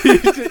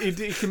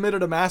 He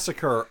committed a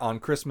massacre on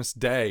Christmas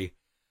Day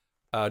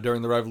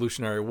during the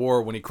Revolutionary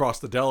War when he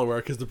crossed the Delaware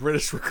because the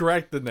British were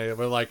correcting them.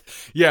 They're like,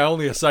 yeah,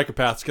 only a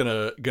psychopath's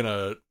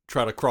gonna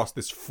try to cross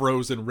this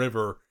frozen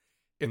river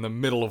in the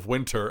middle of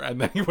winter. And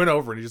then he went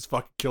over and he just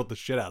fucking killed the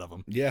shit out of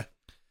him. Yeah.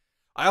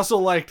 I also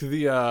liked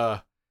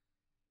the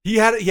he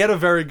had a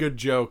very good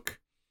joke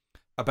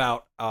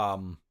about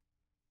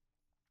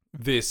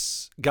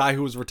this guy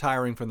who was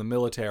retiring from the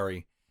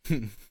military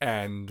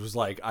and was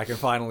like, I can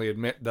finally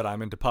admit that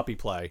I'm into puppy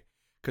play,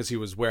 because he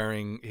was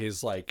wearing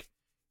his like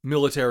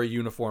military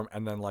uniform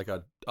and then like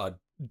a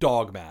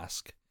dog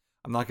mask.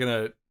 I'm not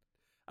gonna,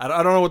 I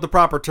don't know what the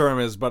proper term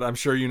is, but I'm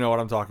sure you know what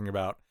I'm talking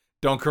about.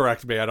 Don't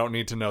correct me. I don't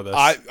need to know this.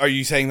 Are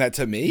you saying that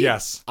to me?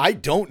 Yes. I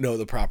don't know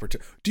the proper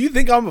term. Do you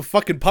think I'm a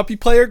fucking puppy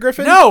player,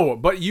 Griffin? No,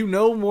 but you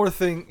know more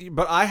thing.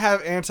 But I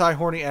have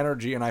anti-horny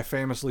energy, and I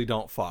famously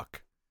don't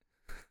fuck.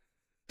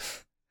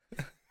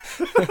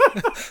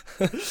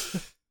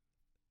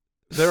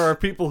 There are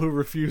people who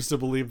refuse to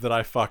believe that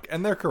I fuck,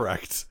 and they're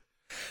correct.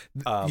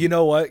 You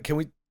know what? Can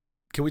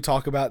we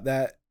talk about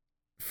that?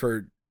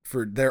 For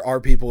there are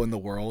people in the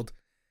world.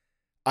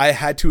 I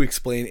had to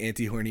explain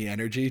anti-horny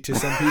energy to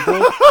some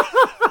people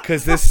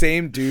because this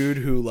same dude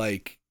who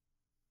like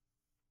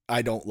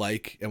I don't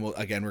like, and we're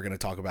going to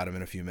talk about him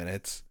in a few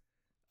minutes.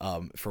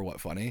 For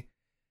what funny,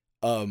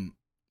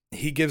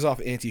 he gives off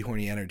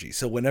anti-horny energy.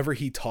 So whenever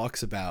he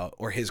talks about,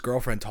 or his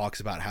girlfriend talks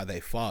about how they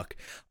fuck,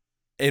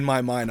 in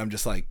my mind I'm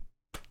just like,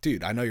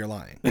 dude, I know you're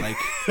lying. Like,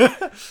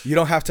 you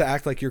don't have to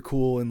act like you're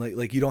cool, and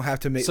like you don't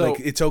have to make like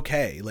it's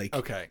okay. Like,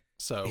 okay,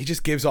 so he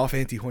just gives off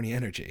anti-horny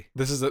energy.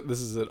 This is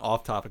an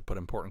off-topic but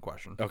important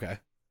question. Okay,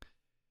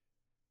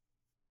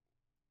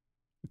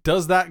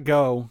 does that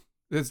go?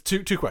 It's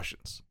two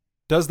questions.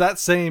 Does that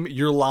same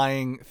 "you're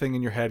lying" thing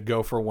in your head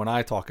go for when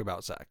I talk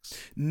about sex?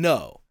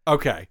 No.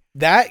 Okay.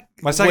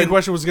 My second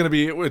question was going to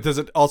be, does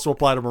it also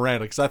apply to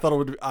Miranda? Because I thought it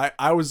would.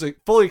 I was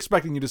fully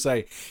expecting you to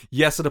say,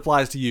 yes, it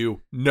applies to you.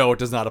 No, it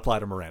does not apply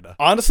to Miranda.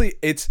 Honestly,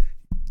 it's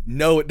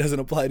no, it doesn't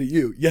apply to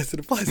you. Yes, it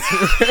applies to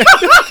Miranda.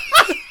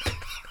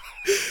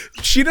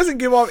 She doesn't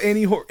give off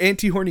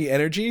anti-horny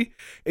energy.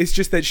 It's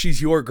just that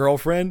she's your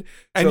girlfriend.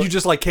 And so, you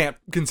just like can't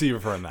conceive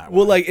of her in that way.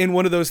 Well, like in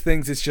one of those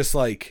things, it's just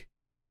like,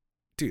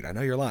 dude, I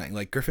know you're lying.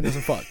 Like, Griffin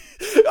doesn't fuck.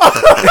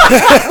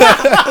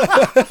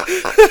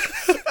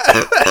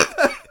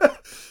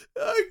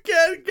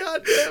 Again,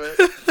 God damn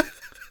it.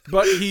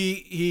 But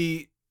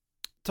he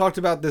talked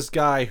about this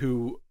guy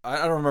who, I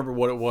don't remember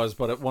what it was,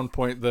 but at one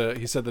point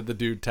he said that the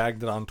dude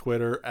tagged it on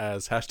Twitter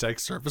as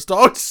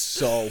 #ServiceDogs.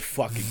 So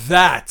fucking.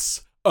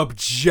 That's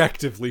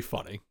objectively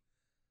funny.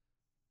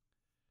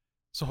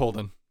 So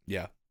Holden.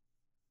 Yeah.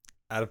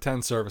 Out of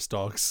 10 service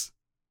dogs,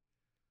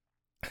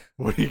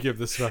 what do you give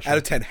this special? Out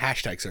of 10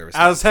 #service.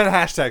 Out of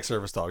 10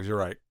 #service dogs, you're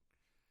right.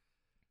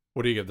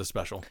 What do you give this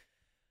special?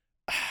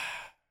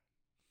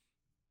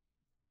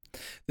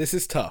 This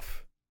is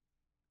tough.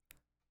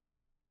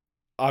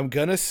 I'm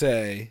gonna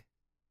say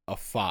a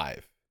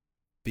 5,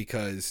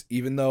 because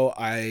even though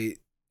I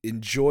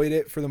enjoyed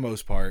it for the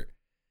most part,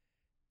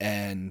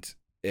 and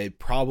it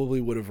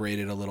probably would have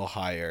rated a little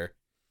higher,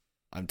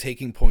 I'm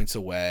taking points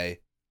away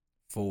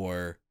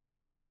for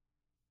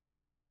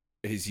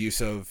his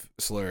use of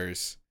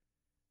slurs.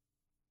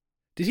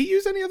 Did he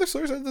use any other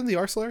slurs other than the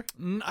R slur?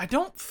 I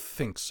don't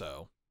think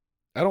so.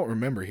 I don't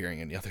remember hearing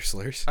any other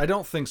slurs. I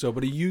don't think so,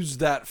 but he used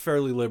that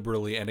fairly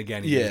liberally, and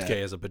again, he used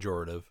gay as a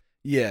pejorative.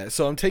 Yeah,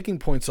 so I'm taking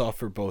points off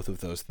for both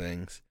of those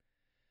things.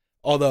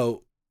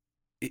 Although,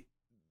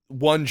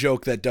 one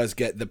joke that does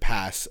get the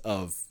pass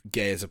of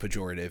gay as a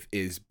pejorative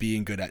is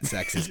being good at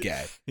sex is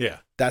gay. Yeah.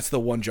 That's the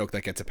one joke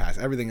that gets a pass.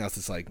 Everything else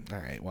is like, all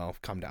right, well,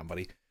 calm down,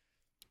 buddy.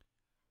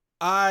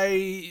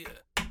 I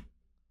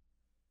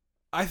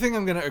think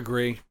I'm going to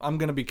agree. I'm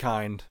going to be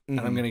kind, and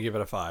I'm going to give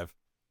it a 5.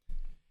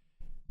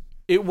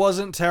 It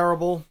wasn't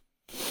terrible.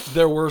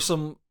 There were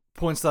some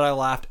points that I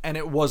laughed, and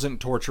it wasn't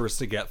torturous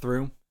to get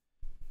through.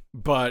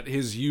 But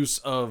his use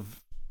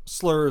of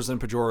slurs and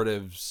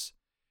pejoratives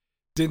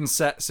didn't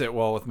sit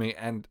well with me.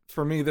 And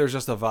for me, there's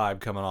just a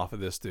vibe coming off of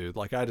this dude.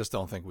 Like, I just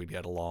don't think we'd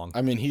get along.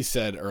 I mean, he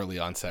said early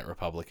onset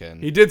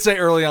Republican. He did say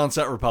early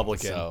onset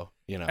Republican. So,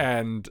 you know.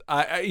 And,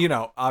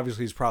 I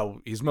obviously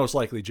he's most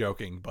likely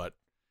joking, but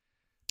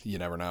you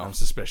never know. I'm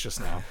suspicious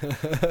now.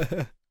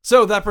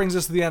 So that brings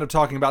us to the end of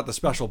talking about the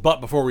special.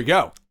 But before we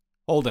go,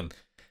 Holden,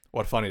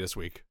 what funny this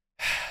week?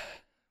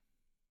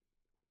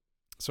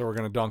 So we're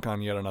going to dunk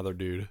on yet another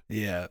dude.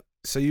 Yeah.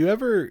 So you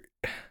ever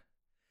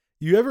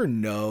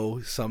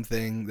know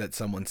something that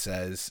someone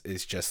says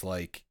is just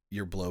like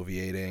you're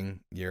bloviating,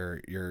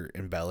 you're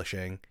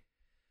embellishing,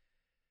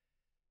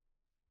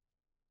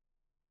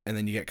 and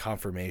then you get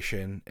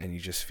confirmation and you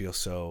just feel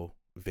so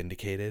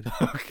vindicated?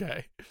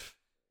 Okay.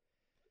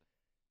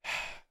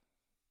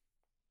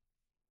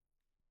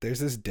 There's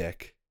this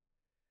dick.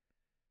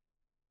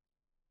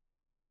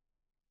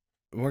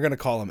 We're going to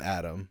call him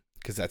Adam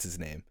because that's his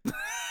name.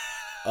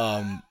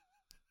 I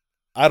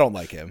don't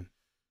like him.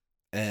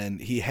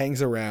 And he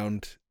hangs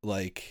around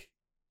like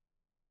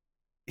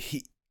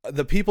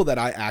the people that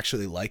I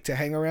actually like to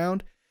hang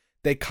around,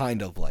 they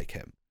kind of like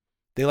him.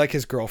 They like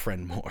his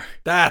girlfriend more.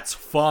 That's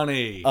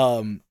funny.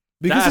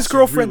 Because That's his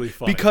girlfriend, really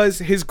funny. because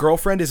his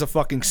girlfriend is a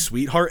fucking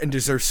sweetheart and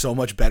deserves so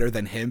much better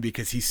than him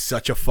because he's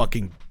such a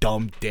fucking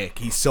dumb dick.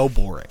 He's so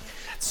boring.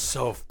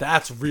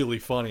 That's really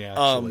funny,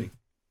 actually.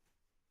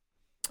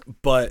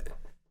 But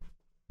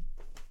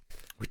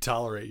we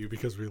tolerate you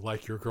because we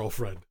like your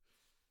girlfriend.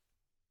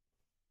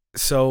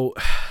 So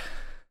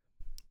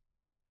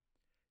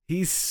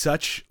he's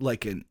such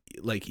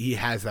he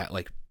has that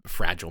like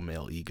fragile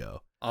male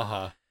ego.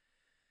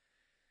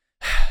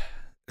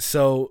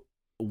 So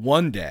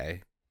one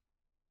day,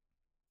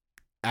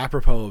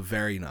 apropos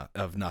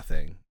of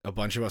nothing, a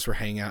bunch of us were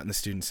hanging out in the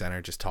student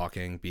center, just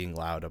talking, being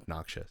loud,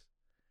 obnoxious.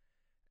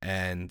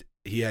 And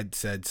he had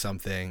said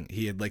something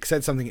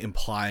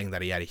implying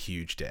that he had a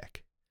huge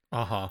dick.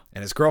 And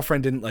his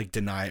girlfriend didn't like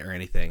deny it or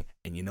anything.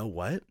 And you know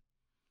what?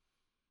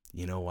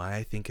 You know why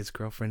I think his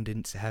girlfriend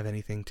didn't have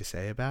anything to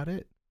say about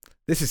it?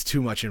 This is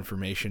too much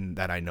information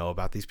that I know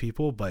about these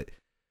people, but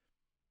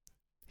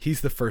he's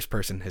the first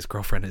person his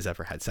girlfriend has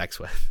ever had sex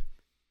with.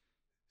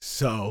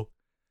 So,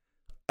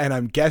 and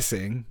I'm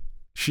guessing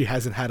she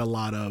hasn't had a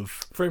lot of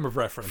frame of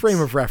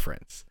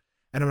reference.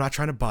 And I'm not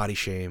trying to body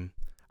shame.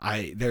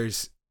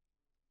 There's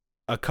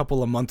a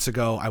couple of months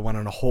ago, I went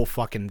on a whole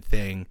fucking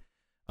thing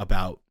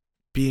about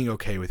being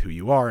okay with who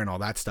you are and all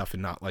that stuff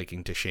and not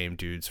liking to shame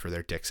dudes for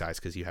their dick size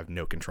because you have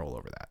no control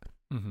over that.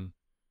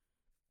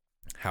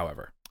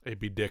 However, a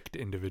bedicked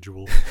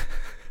individual,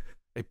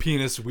 a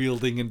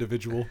penis-wielding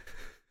individual,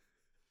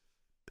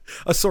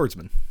 a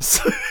swordsman.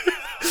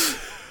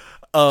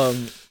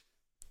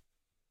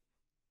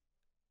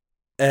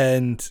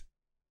 And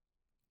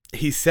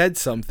he said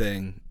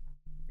something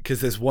because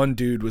this one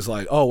dude was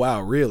like, "Oh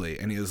wow, really?"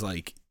 And he was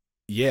like,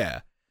 "Yeah.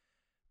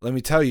 Let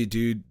me tell you,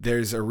 dude,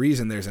 there's a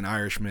reason there's an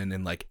Irishman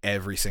in like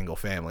every single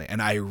family." And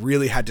I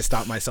really had to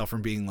stop myself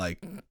from being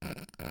like,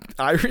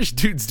 Irish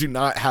dudes do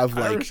not have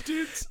like,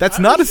 that's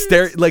not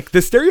a like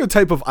the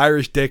stereotype of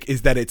Irish dick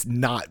is that it's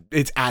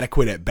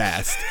adequate at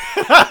best.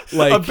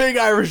 Like a big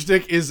Irish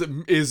dick is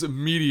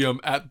medium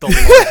at the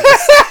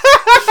largest.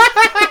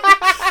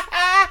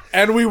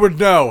 And we would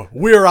know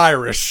we're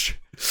Irish.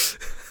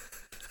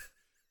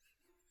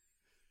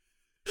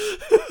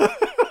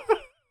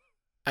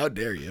 How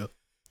dare you?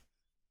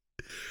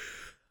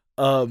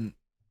 But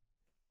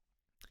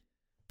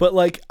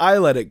like I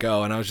let it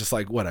go and I was just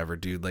like, whatever,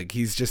 dude. Like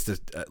he's just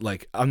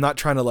like, I'm not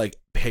trying to like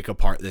pick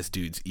apart this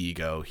dude's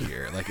ego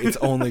here. Like it's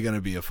only going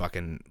to be a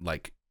fucking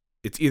like,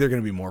 it's either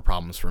going to be more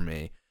problems for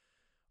me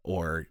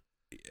or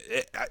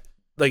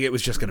it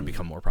was just going to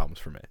become more problems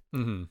for me.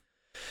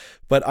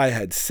 But I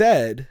had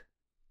said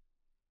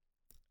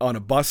on a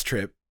bus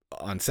trip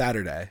on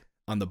Saturday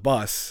on the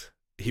bus,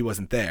 he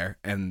wasn't there,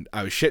 and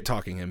I was shit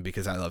talking him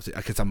because I loved it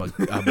because I'm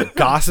a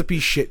gossipy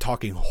shit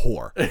talking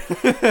whore.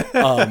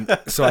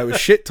 So I was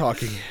shit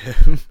talking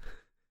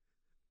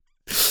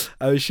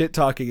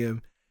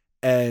him.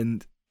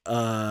 And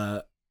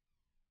I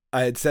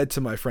had said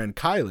to my friend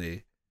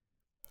Kylie,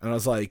 and I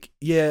was like,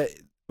 yeah,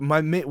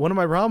 one of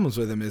my problems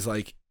with him is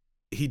like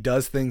he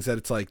does things that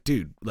it's like,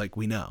 dude, like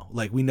we know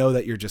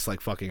that you're just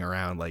like fucking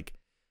around, like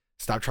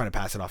stop trying to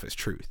pass it off as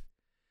truth.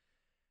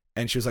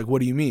 And she was like,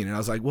 what do you mean? And I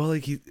was like, well,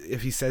 like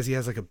if he says he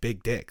has like a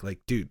big dick, like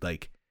dude,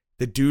 like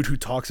the dude who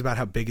talks about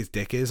how big his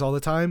dick is all the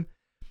time,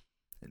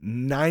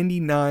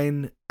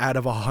 99 out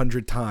of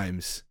 100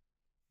 times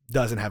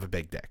doesn't have a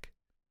big dick.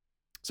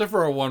 Except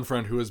for our one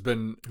friend who has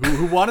been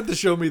who wanted to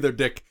show me their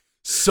dick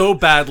so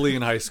badly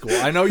in high school.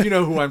 I know you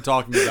know who I'm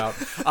talking about.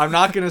 I'm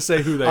not going to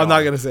say who they are. I'm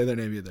not going to say their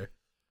name either.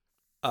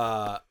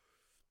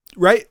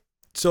 Right?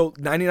 So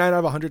 99 out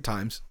of 100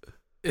 times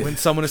when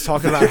someone is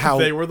talking about how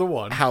they were the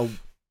one, how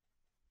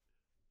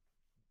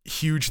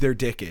huge their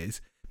dick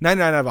is,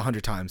 99 out of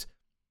 100 times,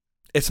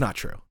 it's not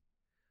true.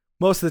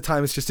 Most of the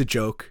time, it's just a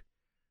joke.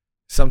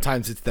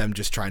 Sometimes it's them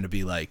just trying to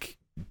be like,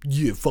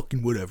 yeah,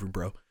 fucking whatever,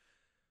 bro.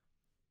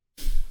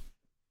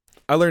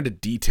 I learned a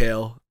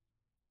detail,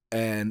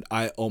 and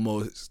I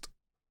almost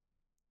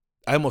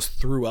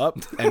threw up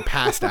and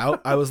passed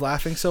out. I was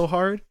laughing so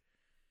hard.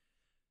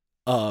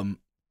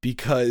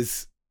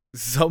 Because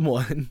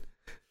someone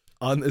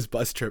on this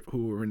bus trip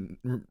who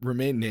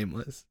remained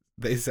nameless,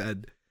 they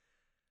said,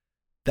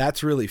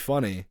 that's really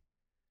funny.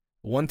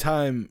 One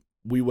time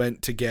we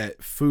went to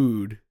get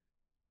food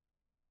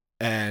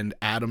and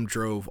Adam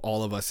drove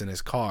all of us in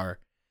his car,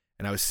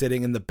 and I was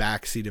sitting in the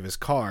back seat of his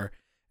car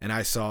and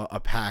I saw a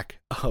pack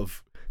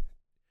of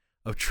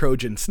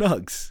Trojan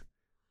Snugs.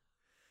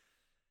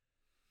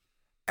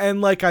 And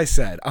like I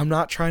said, I'm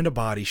not trying to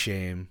body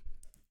shame.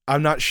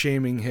 I'm not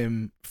shaming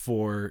him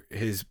for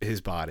his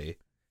body.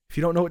 If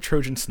you don't know what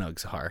Trojan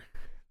Snugs are,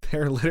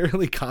 they're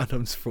literally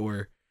condoms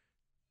for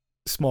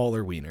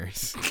smaller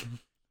wieners.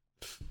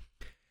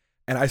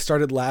 And I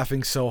started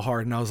laughing so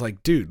hard, and I was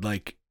like, dude,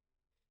 like,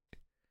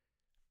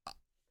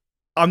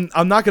 I'm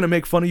not gonna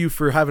make fun of you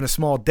for having a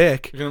small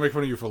dick. You're gonna make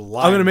fun of you for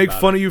lying. I'm gonna make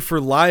fun of you for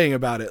lying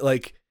about it.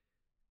 Like,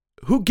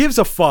 who gives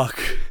a fuck?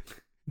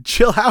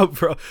 Chill out,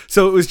 bro.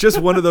 So it was just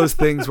one of those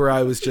things where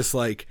I was just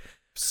like,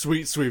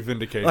 sweet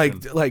vindication.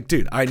 Like,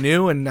 dude, I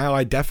knew, and now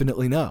I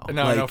definitely know. And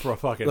now like, I know for a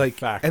fucking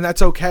fact. And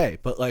that's okay.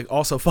 But like,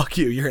 also, fuck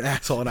you. You're an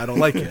asshole, and I don't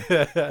like you.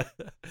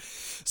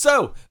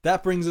 So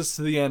that brings us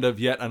to the end of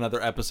yet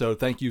another episode.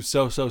 Thank you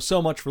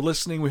so much for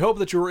listening. We hope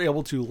that you were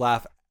able to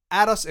laugh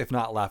at us, if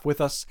not laugh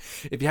with us.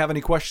 If you have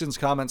any questions,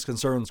 comments,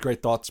 concerns,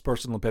 great thoughts,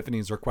 personal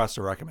epiphanies, requests,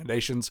 or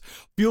recommendations,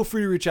 feel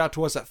free to reach out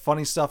to us at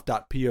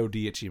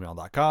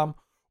funnystuff.pod@gmail.com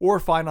or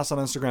find us on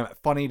Instagram at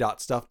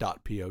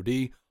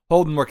funny.stuff.pod.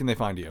 Holden, where can they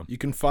find you? You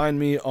can find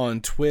me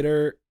on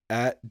Twitter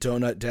at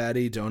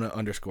DonutDaddy,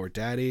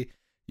 donut_daddy.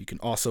 You can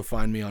also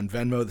find me on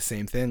Venmo, the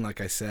same thing.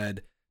 Like I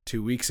said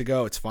 2 weeks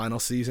ago, it's final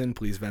season.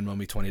 Please Venmo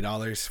me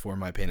 $20 for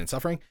my pain and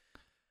suffering.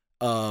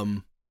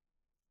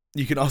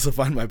 You can also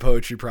find my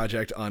poetry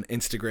project on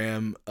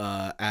Instagram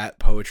at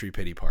Poetry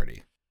Pity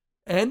Party.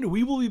 And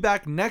we will be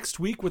back next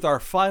week with our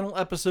final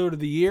episode of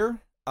the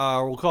year.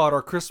 We'll call it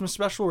our Christmas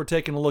special. We're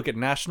taking a look at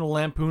National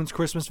Lampoon's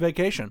Christmas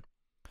Vacation.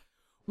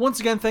 Once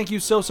again, thank you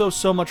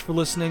so much for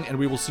listening, and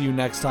we will see you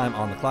next time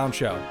on The Clown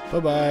Show.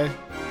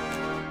 Bye-bye.